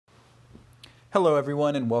Hello,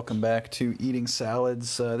 everyone, and welcome back to Eating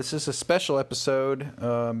Salads. This is a special episode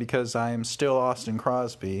because I am still Austin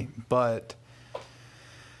Crosby, but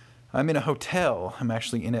I'm in a hotel. I'm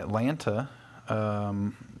actually in Atlanta,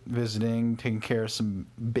 visiting, taking care of some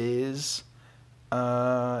biz,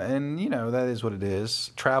 and that is what it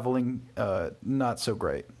is. Traveling, not so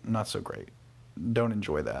great. Not so great. Don't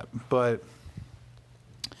enjoy that, but.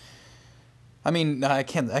 I mean, I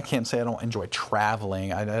can't say I don't enjoy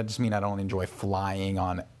traveling. I just mean I don't enjoy flying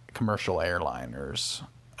on commercial airliners.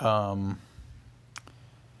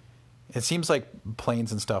 It seems like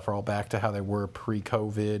planes and stuff are all back to how they were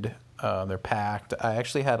pre-COVID. They're packed. I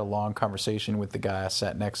actually had a long conversation with the guy I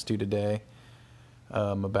sat next to today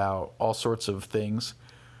about all sorts of things.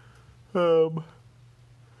 He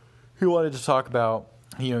wanted to talk about,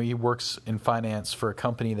 he works in finance for a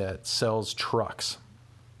company that sells trucks.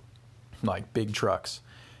 Like big trucks,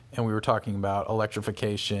 and we were talking about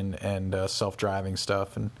electrification and self-driving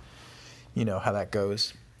stuff, and how that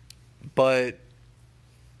goes. But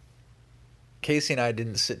Casey and I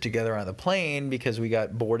didn't sit together on the plane because we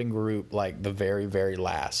got boarding group like the very, very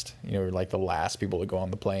last. Like the last people to go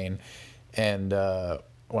on the plane, and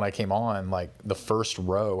when I came on, like the first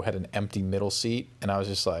row had an empty middle seat, and I was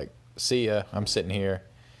just like, "See ya, I'm sitting here."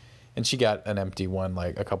 And she got an empty one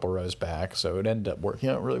like a couple rows back, so it ended up working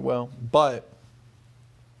out really well. But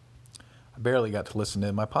I barely got to listen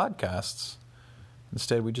to my podcasts.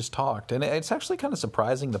 Instead, we just talked. And it's actually kind of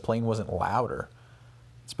surprising the plane wasn't louder.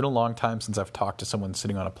 It's been a long time since I've talked to someone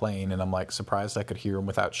sitting on a plane, and I'm like surprised I could hear them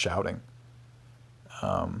without shouting.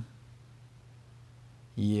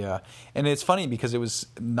 Yeah, and it's funny because it was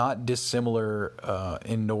not dissimilar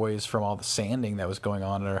in noise from all the sanding that was going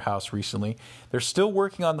on at our house recently. They're still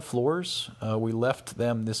working on the floors. We left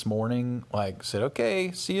them this morning, said,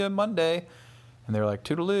 okay, see you Monday. And they're like,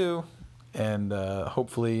 toodaloo. And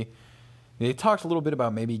hopefully, they talked a little bit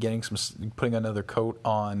about maybe putting another coat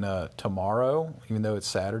on tomorrow, even though it's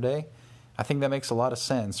Saturday. I think that makes a lot of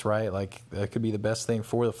sense, right? Like, that could be the best thing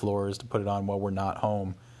for the floors to put it on while we're not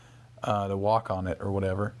home. To walk on it or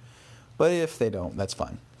whatever. But if they don't, that's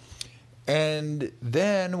fine. And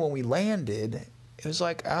then when we landed, it was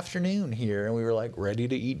like afternoon here, and we were like ready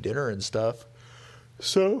to eat dinner and stuff.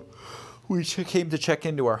 So we came to check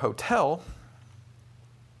into our hotel.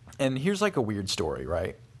 And here's like a weird story,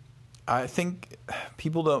 right? I think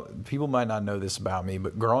people might not know this about me,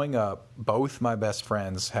 but growing up, both my best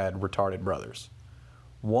friends had retarded brothers.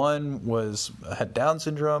 One had Down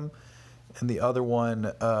syndrome, and the other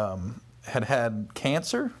one had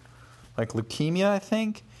cancer, like leukemia, I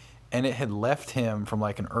think, and it had left him from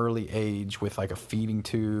like an early age with like a feeding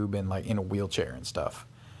tube and like in a wheelchair and stuff.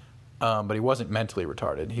 But he wasn't mentally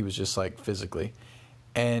retarded; he was just like physically,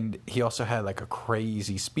 and he also had like a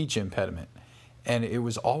crazy speech impediment, and it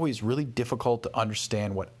was always really difficult to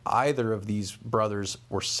understand what either of these brothers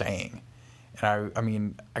were saying.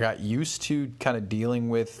 And I got used to kind of dealing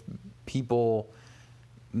with people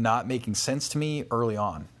not making sense to me early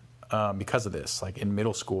on because of this. Like in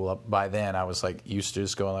middle school, by then I was like used to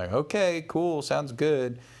just going like, okay, cool, sounds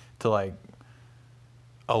good, to like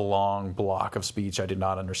a long block of speech I did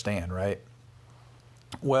not understand, right?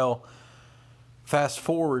 Well, fast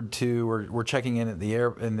forward to we're checking in at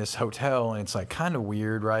in this hotel, and it's like kind of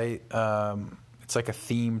weird, right? It's like a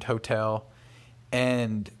themed hotel,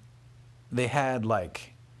 and they had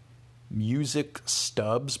like music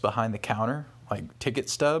stubs behind the counter, like ticket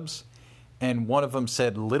stubs, and one of them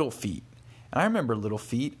said Little Feat. And I remember Little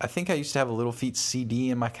Feat. I think I used to have a Little Feat CD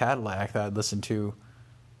in my Cadillac that I'd listen to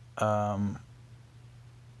on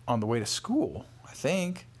the way to school, I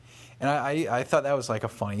think. And I thought that was like a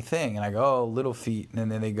funny thing. And I go, oh, Little Feat. And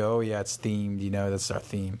then they go, oh, yeah, it's themed. That's our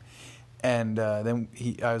theme. And then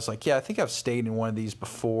I was like, yeah, I think I've stayed in one of these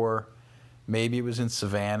before. Maybe it was in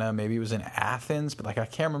Savannah. Maybe it was in Athens. But like I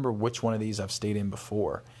can't remember which one of these I've stayed in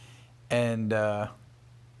before. And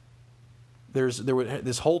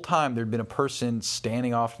this whole time there'd been a person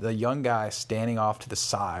the young guy standing off to the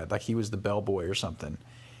side, like he was the bellboy or something.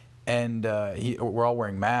 And we're all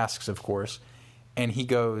wearing masks, of course. And he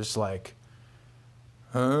goes like,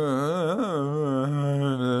 and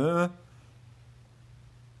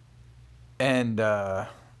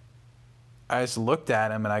I just looked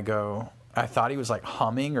at him and I thought he was like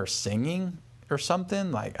humming or singing or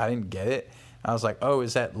something. Like I didn't get it. I was like, oh,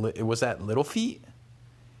 was that Little Feat?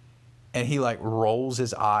 And he like rolls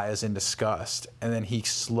his eyes in disgust, and then he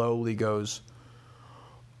slowly goes,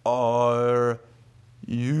 "Are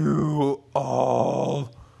you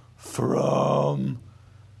all from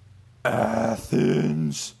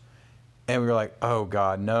Athens?" And we were like, oh,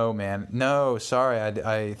 God, no, man. No, sorry.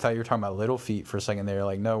 I thought you were talking about Little Feat for a second there.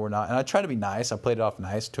 Like, no, we're not. And I tried to be nice. I played it off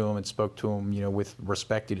nice to him and spoke to him, with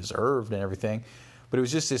respect he deserved and everything. But it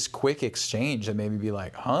was just this quick exchange that made me be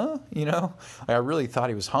like, huh? Like, I really thought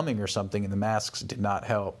he was humming or something, and the masks did not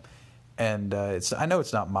help. And I know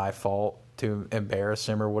it's not my fault to embarrass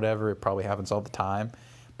him or whatever. It probably happens all the time.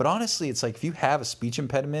 But honestly, it's like if you have a speech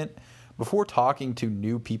impediment, before talking to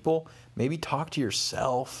new people, maybe talk to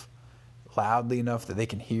yourself loudly enough that they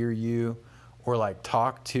can hear you, or like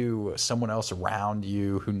talk to someone else around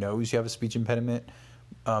you who knows you have a speech impediment.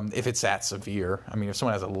 If it's that severe, I mean, if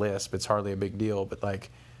someone has a lisp, it's hardly a big deal. But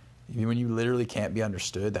like when you literally can't be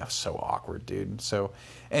understood, that's so awkward, dude. So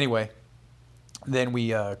anyway, then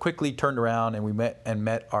we quickly turned around and we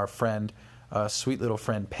met our friend, sweet little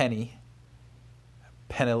friend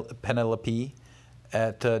Penelope,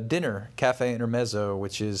 at dinner, Cafe Intermezzo,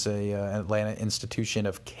 which is an Atlanta institution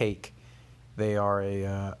of cake. They are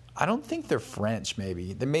I don't think they're French,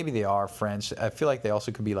 maybe. Maybe they are French. I feel like they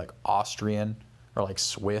also could be like Austrian or like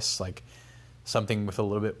Swiss, like something with a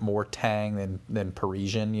little bit more tang than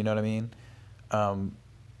Parisian, you know what I mean?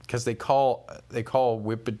 Because they call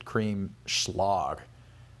whipped cream Schlag,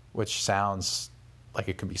 which sounds like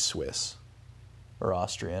it could be Swiss or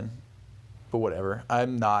Austrian. But whatever.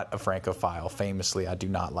 I'm not a Francophile. Famously, I do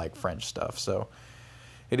not like French stuff, so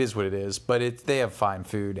it is what it is. But they have fine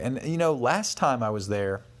food. And, last time I was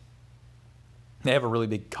there, they have a really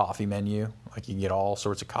big coffee menu. Like, you can get all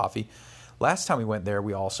sorts of coffee. Last time we went there,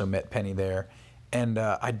 we also met Penny there. And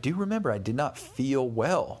I do remember I did not feel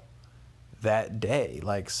well that day.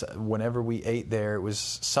 Like, whenever we ate there, it was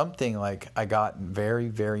something like I got very,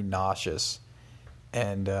 very nauseous.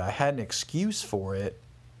 And I had an excuse for it.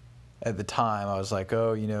 At the time, I was like,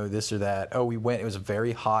 oh, this or that. Oh, it was a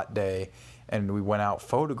very hot day, and we went out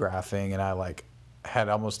photographing, and I, like, had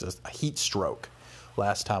almost a heat stroke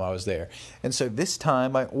last time I was there. And so this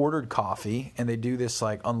time, I ordered coffee, and they do this,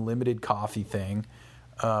 like, unlimited coffee thing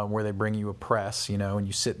where they bring you a press, and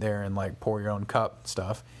you sit there and, like, pour your own cup and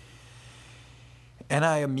stuff. And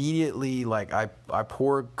I immediately, like, I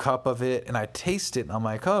pour a cup of it, and I taste it, and I'm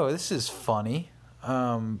like, oh, this is funny.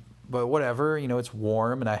 But whatever, it's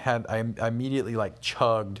warm, and I immediately like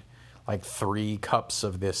chugged like 3 cups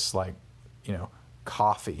of this like,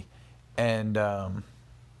 coffee, and I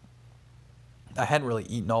hadn't really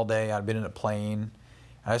eaten all day. I'd been in a plane,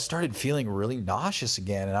 and I started feeling really nauseous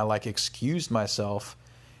again, and I like excused myself,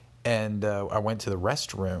 and I went to the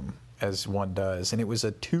restroom as one does, and it was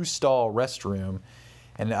a 2-stall restroom.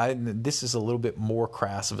 And this is a little bit more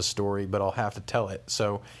crass of a story, but I'll have to tell it.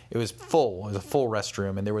 So it was full. It was a full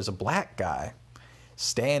restroom, and there was a black guy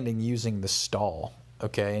standing using the stall,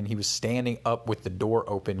 okay? And he was standing up with the door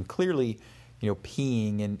open, clearly,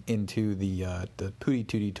 peeing into the Pootie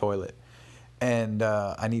Tootie toilet. And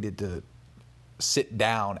I needed to sit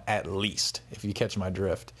down at least, if you catch my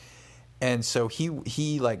drift. And so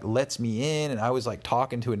he like lets me in, and I was like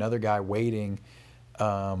talking to another guy waiting,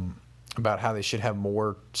 about how they should have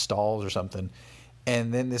more stalls or something.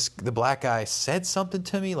 And then the black guy said something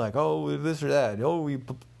to me like, oh, this or that. Oh, we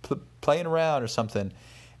playing around or something.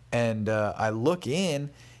 And I look in,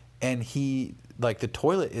 and he, like, the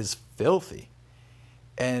toilet is filthy.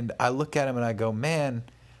 And I look at him and I go, man,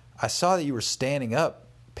 I saw that you were standing up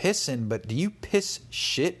pissing, but do you piss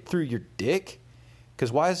shit through your dick?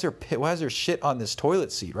 Because why is there shit on this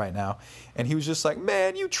toilet seat right now? And he was just like,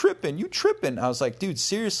 man, you tripping. I was like, dude,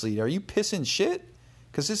 seriously, are you pissing shit?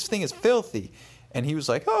 Because this thing is filthy. And he was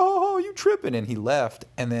like, oh, you tripping. And he left.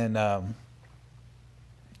 And then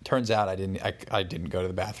turns out I didn't go to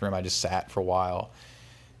the bathroom. I just sat for a while.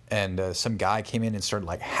 And some guy came in and started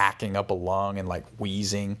like hacking up a lung and like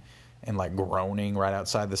wheezing and like groaning right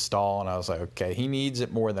outside the stall. And I was like, okay, he needs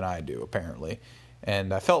it more than I do, apparently.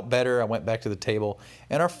 And I felt better. I went back to the table,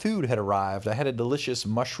 and our food had arrived. I had a delicious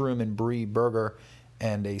mushroom and brie burger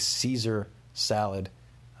and a Caesar salad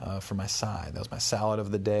for my side. That was my salad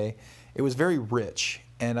of the day. It was very rich,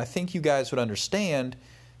 and I think you guys would understand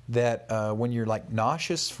that when you're like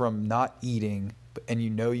nauseous from not eating and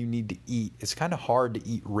you need to eat, it's kind of hard to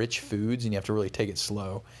eat rich foods, and you have to really take it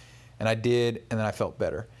slow. And I did, and then I felt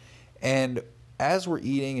better. And as we're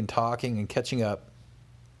eating and talking and catching up,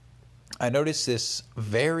 I noticed this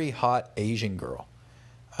very hot Asian girl.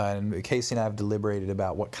 And Casey and I have deliberated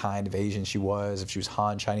about what kind of Asian she was, if she was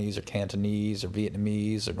Han Chinese or Cantonese or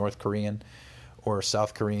Vietnamese or North Korean or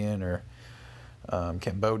South Korean or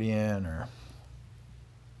Cambodian or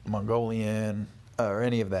Mongolian or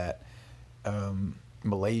any of that,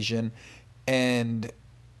 Malaysian. And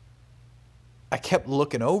I kept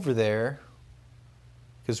looking over there,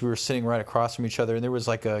 because we were sitting right across from each other, and there was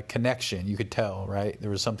like a connection. You could tell, right?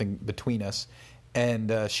 There was something between us.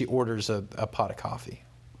 And she orders a pot of coffee,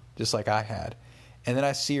 just like I had. And then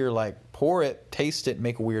I see her like pour it, taste it,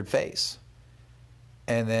 make a weird face.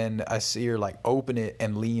 And then I see her like open it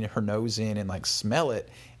and lean her nose in and like smell it.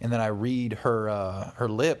 And then I read her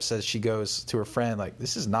lips as she goes to her friend like,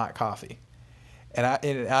 "This is not coffee." And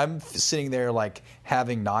I'm sitting there like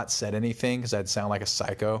having not said anything because I'd sound like a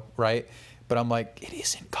psycho, right? But I'm like, "It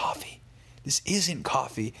isn't coffee. This isn't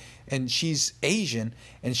coffee." And she's Asian,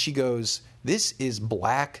 and she goes, "This is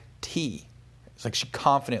black tea." It's like she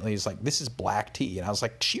confidently is like, "This is black tea." And I was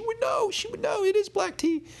like, she would know. It is black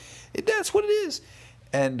tea. That's what it is.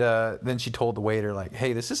 And then she told the waiter, like,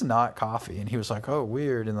 "Hey, this is not coffee." And he was like, "Oh,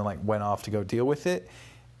 weird." And then like went off to go deal with it.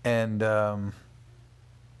 And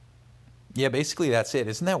yeah, basically that's it.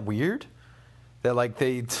 Isn't that weird? That like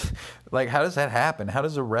like, how does that happen? How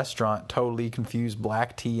does a restaurant totally confuse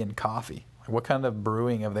black tea and coffee? Like, what kind of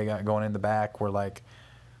brewing have they got going in the back where like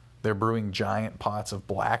they're brewing giant pots of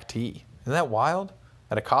black tea? Isn't that wild?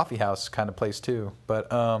 At a coffee house kind of place too. But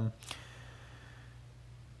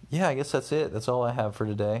yeah, I guess that's it. That's all I have for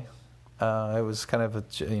today. It was kind of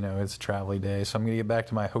it's a travel day, so I'm gonna get back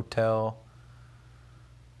to my hotel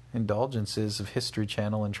indulgences of History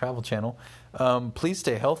Channel and Travel Channel. Please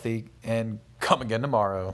stay healthy and come again tomorrow.